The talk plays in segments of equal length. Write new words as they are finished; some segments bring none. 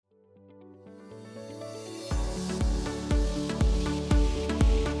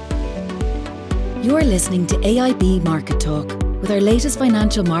You're listening to AIB Market Talk with our latest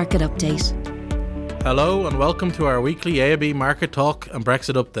financial market update. Hello and welcome to our weekly AIB Market Talk and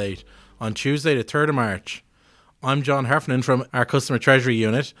Brexit update on Tuesday the 3rd of March. I'm John Heffernan from our Customer Treasury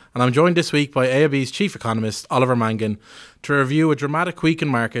Unit, and I'm joined this week by AIB's Chief Economist Oliver Mangan to review a dramatic week in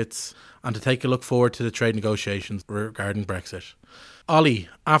markets and to take a look forward to the trade negotiations regarding Brexit. Ollie,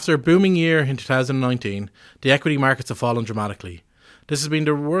 after a booming year in 2019, the equity markets have fallen dramatically. This has been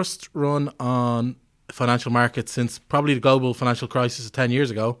the worst run on financial markets since probably the global financial crisis of 10 years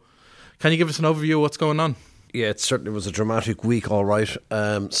ago. Can you give us an overview of what's going on? Yeah, it certainly was a dramatic week, all right.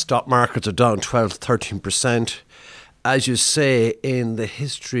 Stock markets are down 12-13%. As you say, in the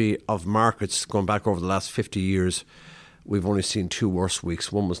history of markets going back over the last 50 years, we've only seen two worse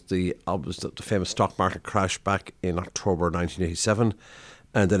weeks. One was the famous stock market crash back in October 1987.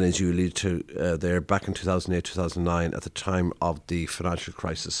 And then, as you alluded to there, back in 2008, 2009, at the time of the financial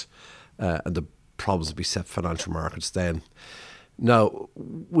crisis and the problems that beset financial markets then. Now,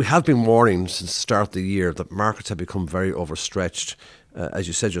 we have been warning since the start of the year that markets have become very overstretched. As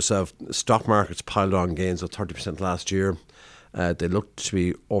you said yourself, stock markets piled on gains of 30% last year. They looked to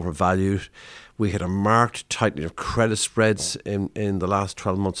be overvalued. We had a marked tightening of credit spreads in the last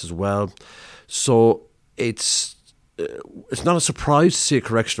 12 months as well. So it's not a surprise to see a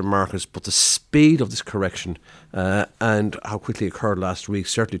correction in markets, but the speed of this correction and how quickly it occurred last week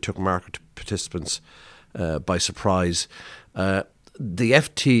certainly took market participants by surprise. The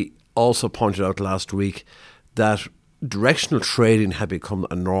FT also pointed out last week that directional trading had become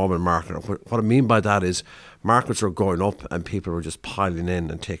a norm in market. What I mean by that is markets are going up and people are just piling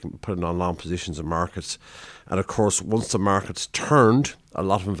in and putting on long positions in markets. And of course, once the markets turned, a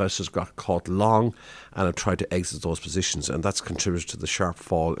lot of investors got caught long and have tried to exit those positions, and that's contributed to the sharp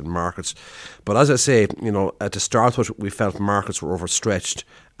fall in markets. But as I say, to start with, we felt markets were overstretched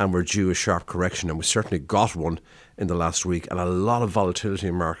and were due a sharp correction, and we certainly got one in the last week, and a lot of volatility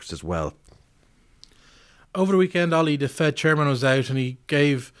in markets as well. Over the weekend, Ollie, the Fed chairman was out and he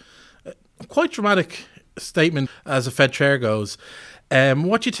gave a quite dramatic statement as a Fed chair goes.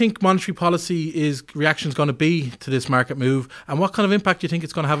 What do you think monetary policy reaction is going to be to this market move, and what kind of impact do you think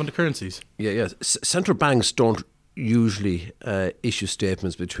it's going to have on the currencies? Yeah. Central banks don't usually issue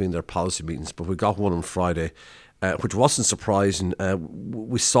statements between their policy meetings, but we got one on Friday, which wasn't surprising.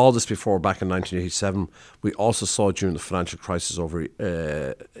 We saw this before back in 1987. We also saw it during the financial crisis over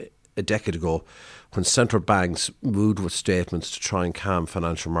a decade ago, when central banks moved with statements to try and calm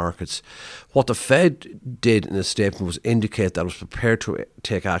financial markets. What the Fed did in a statement was indicate that it was prepared to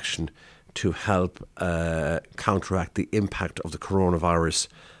take action to help counteract the impact of the coronavirus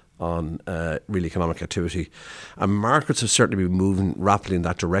on real economic activity. And markets have certainly been moving rapidly in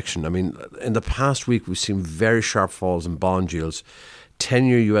that direction. I mean, in the past week, we've seen very sharp falls in bond yields.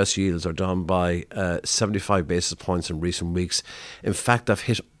 10-year US yields are down by 75 basis points in recent weeks. In fact, they've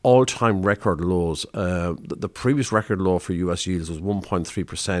hit all-time record lows. The previous record low for US yields was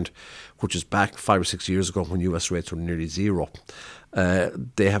 1.3%, which is back 5 or 6 years ago when US rates were nearly zero.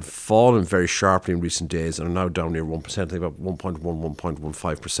 They have fallen very sharply in recent days and are now down near 1%, I think about 1.1,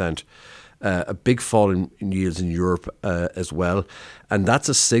 1.15%. A big fall in yields in Europe as well. And that's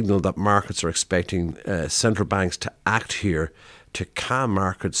a signal that markets are expecting central banks to act here to calm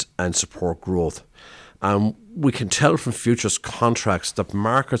markets and support growth. We can tell from futures contracts that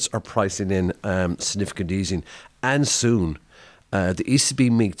markets are pricing in significant easing, and soon. The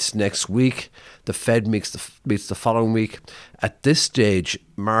ECB meets next week. The Fed meets the following week. At this stage,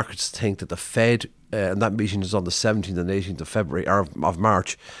 markets think that the Fed, and that meeting is on the 17th and 18th of February or of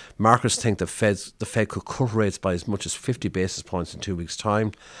March. Markets think the Fed could cut rates by as much as 50 basis points in 2 weeks'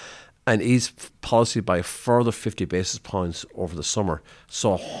 time, and ease policy by a further 50 basis points over the summer.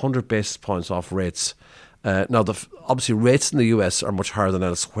 So 100 basis points off rates. Now, obviously, rates in the US are much higher than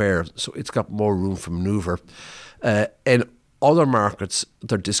elsewhere, so it's got more room for manoeuvre. In other markets,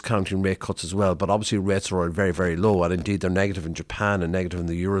 they're discounting rate cuts as well, but obviously rates are very, very low, and indeed they're negative in Japan and negative in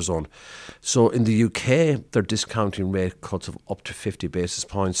the Eurozone. So in the UK, they're discounting rate cuts of up to 50 basis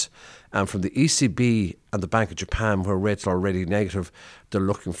points. And from the ECB and the Bank of Japan, where rates are already negative, they're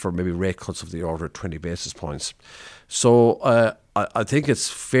looking for maybe rate cuts of the order of 20 basis points. So I think it's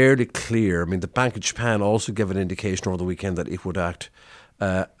fairly clear. I mean, the Bank of Japan also gave an indication over the weekend that it would act.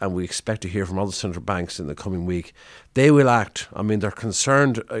 And we expect to hear from other central banks in the coming week. They will act. I mean, they're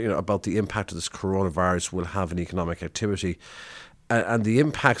concerned about the impact of this coronavirus will have on economic activity. And the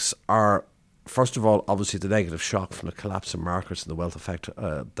impacts are, first of all, obviously the negative shock from the collapse in markets and the wealth effect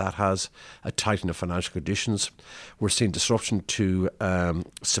that has, a tightening of financial conditions. We're seeing disruption to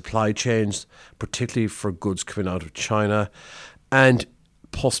supply chains, particularly for goods coming out of China. And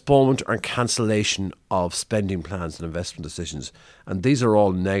postponement or cancellation of spending plans and investment decisions. And these are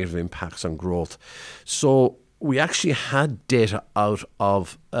all negative impacts on growth. So we actually had data out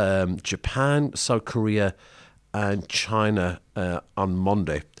of Japan, South Korea and China on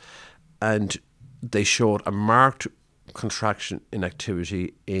Monday. And they showed a marked contraction in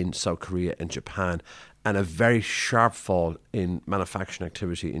activity in South Korea and Japan and a very sharp fall in manufacturing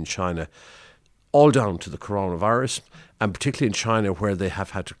activity in China, all down to the coronavirus, and particularly in China where they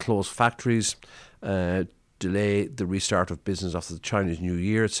have had to close factories, delay the restart of business after the Chinese New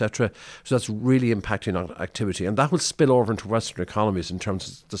Year, etc. So that's really impacting on activity, and that will spill over into Western economies in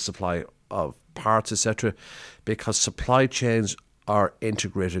terms of the supply of parts, etc., because supply chains are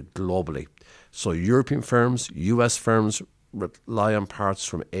integrated globally. So European firms, US firms rely on parts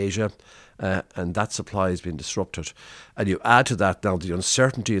from Asia, and that supply has been disrupted. And you add to that now the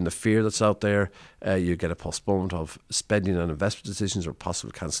uncertainty and the fear that's out there, you get a postponement of spending and investment decisions or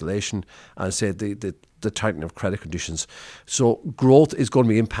possible cancellation, and say the tightening of credit conditions. So growth is going to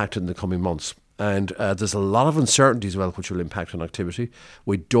be impacted in the coming months. And there's a lot of uncertainty as well, which will impact on activity.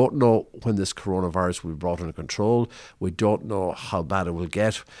 We don't know when this coronavirus will be brought under control. We don't know how bad it will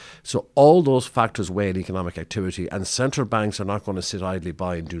get. So all those factors weigh in economic activity, and central banks are not going to sit idly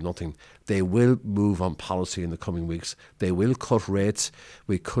by and do nothing. They will move on policy in the coming weeks. They will cut rates.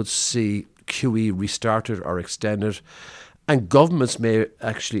 We could see QE restarted or extended. And governments may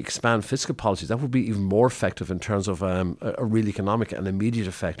actually expand fiscal policies. That would be even more effective in terms of a real economic and immediate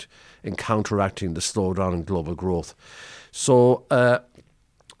effect in counteracting the slowdown in global growth. So, and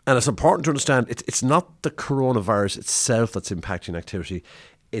it's important to understand, it's not the coronavirus itself that's impacting activity.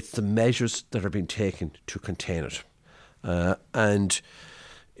 It's the measures that are being taken to contain it. And,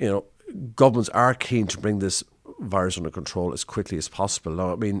 you know, governments are keen to bring this virus under control as quickly as possible.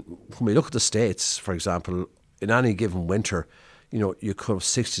 Now, I mean, when we look at the States, for example, in any given winter, you know, you could have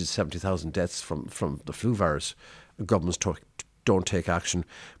 60 to 70,000 deaths from the flu virus. Governments don't take action,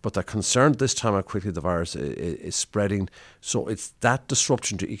 but they're concerned this time how quickly the virus is spreading. So it's that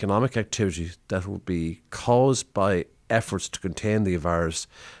disruption to economic activity that will be caused by efforts to contain the virus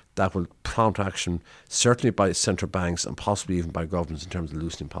that will prompt action, certainly by central banks and possibly even by governments in terms of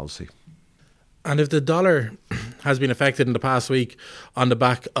loosening policy. And if the dollar has been affected in the past week on the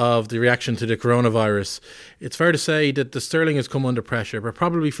back of the reaction to the coronavirus, it's fair to say that the sterling has come under pressure, but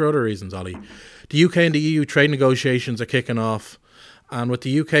probably for other reasons, Ollie. The UK and the EU trade negotiations are kicking off, and with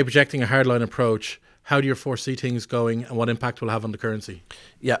the UK projecting a hardline approach, how do you foresee things going and what impact will have on the currency?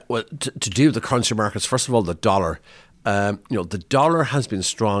 Yeah, well, to deal with the currency markets, first of all, the dollar. The dollar has been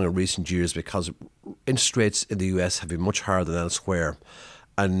strong in recent years because interest rates in the US have been much higher than elsewhere.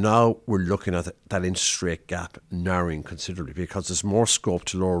 And now we're looking at that interest rate gap narrowing considerably because there's more scope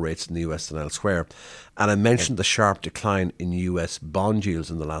to lower rates in the US than elsewhere. And I mentioned the sharp decline in US bond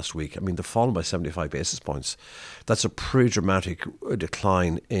yields in the last week. I mean, they've fallen by 75 basis points. That's a pretty dramatic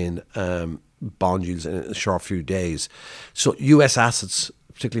decline in bond yields in a short few days. So US assets,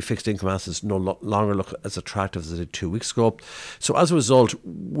 particularly fixed income assets, no longer look as attractive as they did 2 weeks ago. So as a result,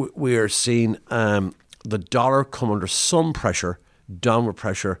 we are seeing the dollar come under some pressure, downward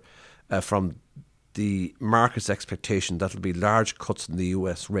pressure from the market's expectation that will be large cuts in the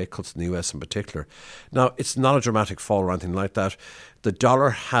US, rate cuts in the US in particular. Now, it's not a dramatic fall or anything like that. The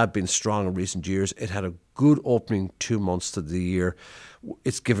dollar had been strong in recent years. It had a good opening 2 months to the year.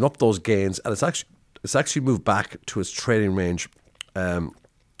 It's given up those gains, and it's actually moved back to its trading range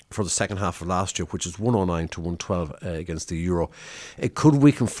for the second half of last year, which is 109 to 112 against the euro. It could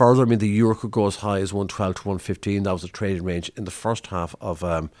weaken further. I mean, the euro could go as high as 112 to 115. That was the trading range in the first half of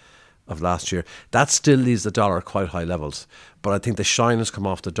last year. That still leaves the dollar at quite high levels. But I think the shine has come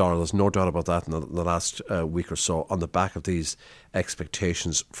off the dollar. There's no doubt about that in the last week or so on the back of these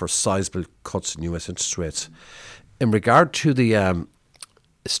expectations for sizable cuts in US interest rates. In regard to the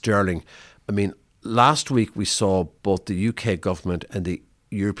sterling, I mean, last week we saw both the UK government and the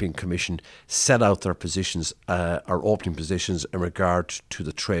European Commission set out their positions, or opening positions in regard to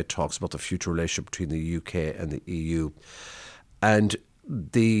the trade talks about the future relationship between the UK and the EU. And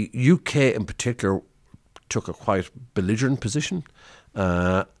the UK in particular took a quite belligerent position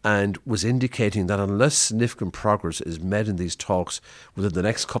and was indicating that unless significant progress is made in these talks within the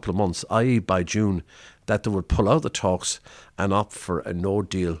next couple of months, i.e. by June, that they would pull out the talks and opt for a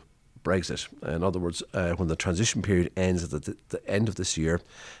no-deal Brexit. In other words, when the transition period ends at the end of this year,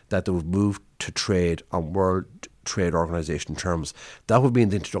 that they would move to trade on World Trade Organization terms. That would mean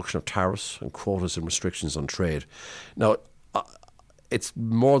the introduction of tariffs and quotas and restrictions on trade. Now, it's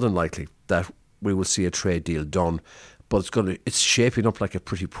more than likely that we will see a trade deal done, but it's shaping up like a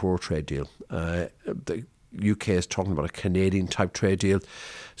pretty poor trade deal. The UK is talking about a Canadian type trade deal.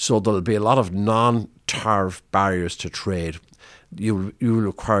 So there'll be a lot of non-tariff barriers to trade. You will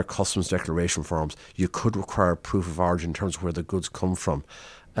require customs declaration forms. You could require proof of origin in terms of where the goods come from.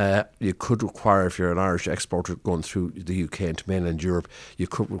 You could require, if you're an Irish exporter going through the UK into mainland Europe, you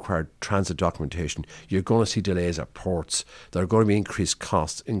could require transit documentation. You're going to see delays at ports. There are going to be increased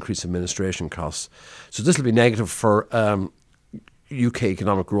costs, increased administration costs. So this will be negative for UK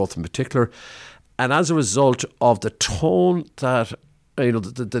economic growth in particular. And as a result of the tone that,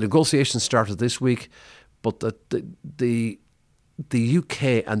 the negotiations started this week, but the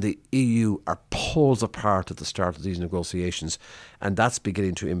UK and the EU are poles apart at the start of these negotiations, and that's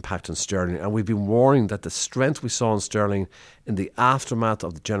beginning to impact on sterling. And we've been warning that the strength we saw in sterling in the aftermath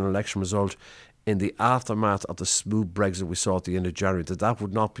of the general election result, in the aftermath of the smooth Brexit we saw at the end of January, that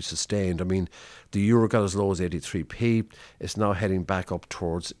would not be sustained. I mean, the euro got as low as 83p. It's now heading back up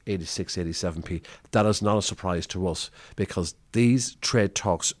towards 86, 87p. That is not a surprise to us, because these trade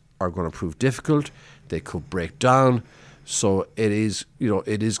talks are going to prove difficult. They could break down. So it is going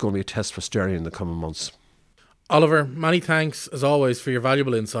to be a test for sterling in the coming months. Oliver, many thanks as always for your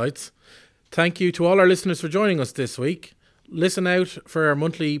valuable insights. Thank you to all our listeners for joining us this week. Listen out for our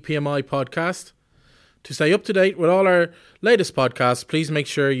monthly PMI podcast. To stay up to date with all our latest podcasts, please make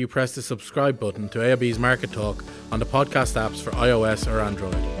sure you press the subscribe button to AIB's Market Talk on the podcast apps for iOS or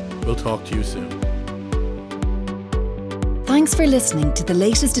Android. We'll talk to you soon. Thanks for listening to the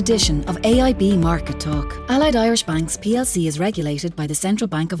latest edition of AIB Market Talk. Allied Irish Banks plc is regulated by the Central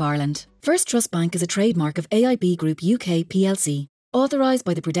Bank of Ireland. First Trust Bank is a trademark of AIB Group UK plc, authorised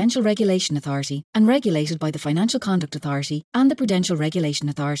by the Prudential Regulation Authority and regulated by the Financial Conduct Authority and the Prudential Regulation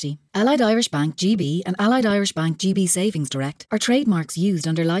Authority. Allied Irish Bank GB and Allied Irish Bank GB Savings Direct are trademarks used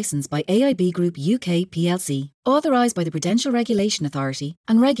under licence by AIB Group UK plc, authorised by the Prudential Regulation Authority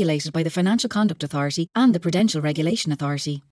and regulated by the Financial Conduct Authority and the Prudential Regulation Authority.